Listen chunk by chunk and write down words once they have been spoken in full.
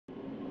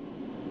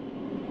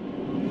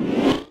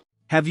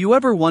Have you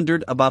ever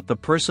wondered about the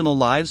personal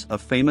lives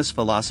of famous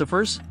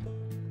philosophers?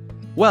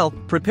 Well,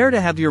 prepare to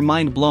have your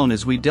mind blown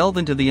as we delve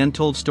into the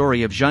untold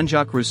story of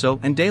Jean-Jacques Rousseau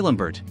and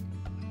D'Alembert.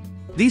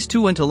 These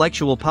two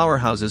intellectual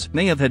powerhouses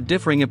may have had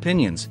differing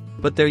opinions,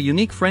 but their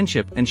unique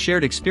friendship and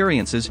shared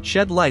experiences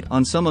shed light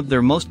on some of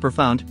their most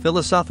profound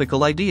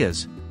philosophical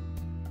ideas.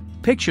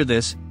 Picture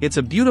this: it's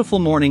a beautiful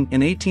morning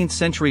in 18th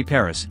century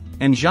Paris,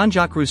 and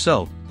Jean-Jacques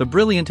Rousseau, the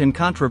brilliant and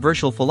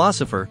controversial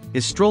philosopher,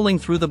 is strolling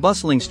through the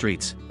bustling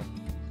streets.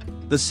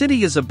 The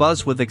city is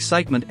abuzz with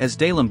excitement as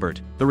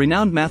D'Alembert, the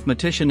renowned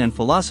mathematician and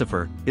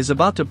philosopher, is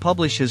about to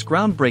publish his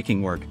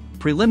groundbreaking work,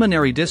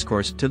 Preliminary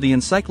Discourse to the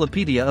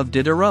Encyclopedia of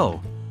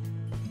Diderot.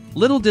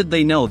 Little did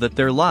they know that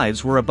their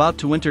lives were about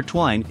to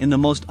intertwine in the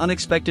most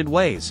unexpected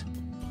ways.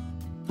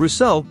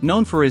 Rousseau,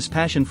 known for his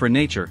passion for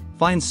nature,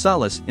 finds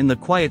solace in the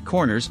quiet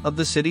corners of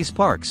the city's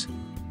parks.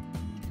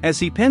 As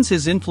he pens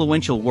his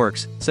influential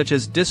works, such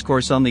as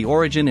Discourse on the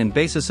Origin and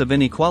Basis of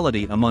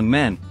Inequality Among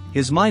Men,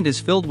 his mind is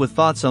filled with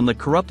thoughts on the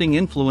corrupting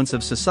influence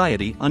of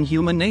society on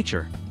human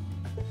nature.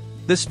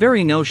 This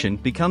very notion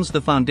becomes the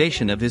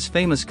foundation of his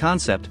famous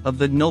concept of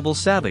the noble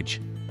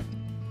savage.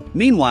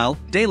 Meanwhile,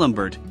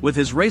 D'Alembert, with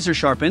his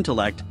razor-sharp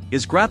intellect,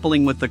 is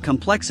grappling with the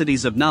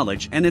complexities of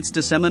knowledge and its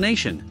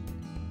dissemination.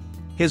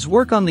 His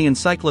work on the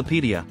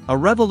Encyclopedia, a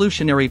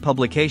revolutionary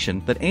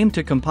publication that aimed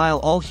to compile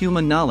all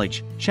human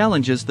knowledge,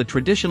 challenges the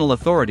traditional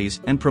authorities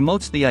and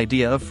promotes the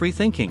idea of free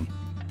thinking.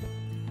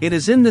 It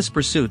is in this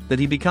pursuit that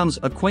he becomes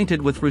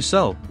acquainted with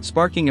Rousseau,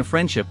 sparking a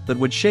friendship that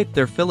would shape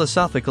their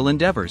philosophical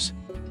endeavors.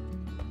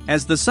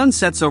 As the sun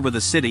sets over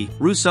the city,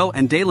 Rousseau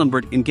and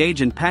D'Alembert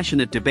engage in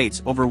passionate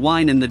debates over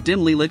wine in the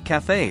dimly lit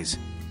cafes.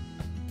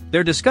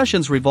 Their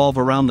discussions revolve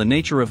around the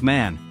nature of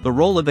man, the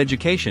role of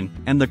education,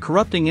 and the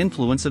corrupting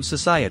influence of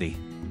society.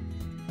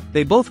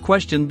 They both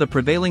question the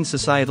prevailing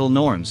societal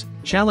norms,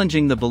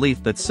 challenging the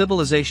belief that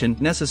civilization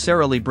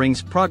necessarily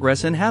brings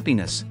progress and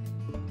happiness.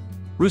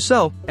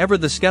 Rousseau, ever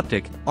the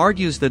skeptic,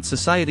 argues that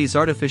society's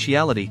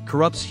artificiality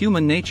corrupts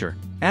human nature,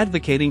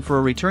 advocating for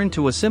a return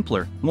to a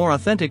simpler, more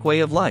authentic way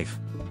of life.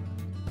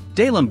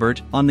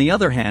 D'Alembert, on the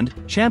other hand,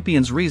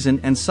 champions reason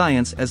and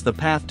science as the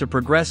path to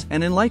progress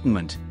and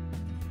enlightenment.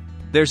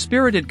 Their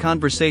spirited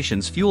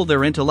conversations fuel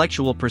their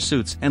intellectual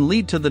pursuits and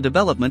lead to the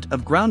development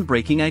of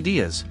groundbreaking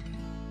ideas.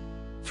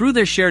 Through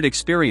their shared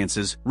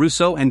experiences,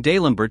 Rousseau and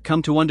D'Alembert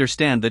come to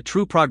understand that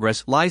true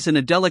progress lies in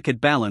a delicate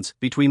balance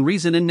between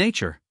reason and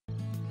nature.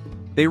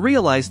 They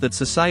realize that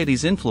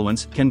society's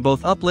influence can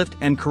both uplift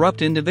and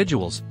corrupt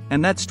individuals,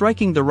 and that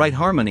striking the right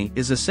harmony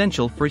is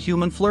essential for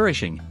human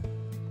flourishing.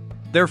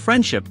 Their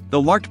friendship,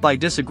 though marked by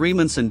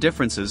disagreements and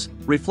differences,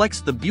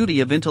 reflects the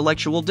beauty of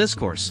intellectual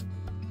discourse.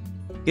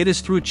 It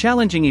is through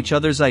challenging each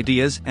other's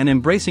ideas and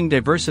embracing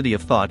diversity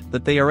of thought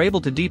that they are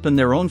able to deepen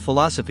their own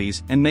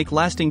philosophies and make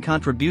lasting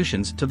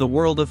contributions to the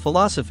world of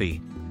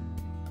philosophy.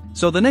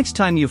 So the next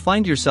time you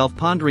find yourself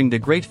pondering the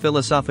great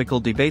philosophical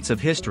debates of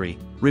history,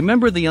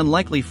 remember the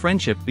unlikely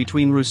friendship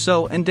between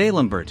Rousseau and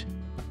D'Alembert.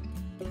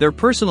 Their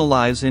personal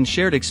lives and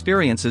shared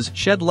experiences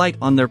shed light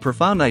on their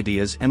profound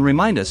ideas and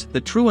remind us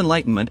that true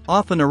enlightenment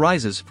often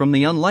arises from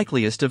the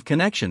unlikeliest of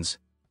connections.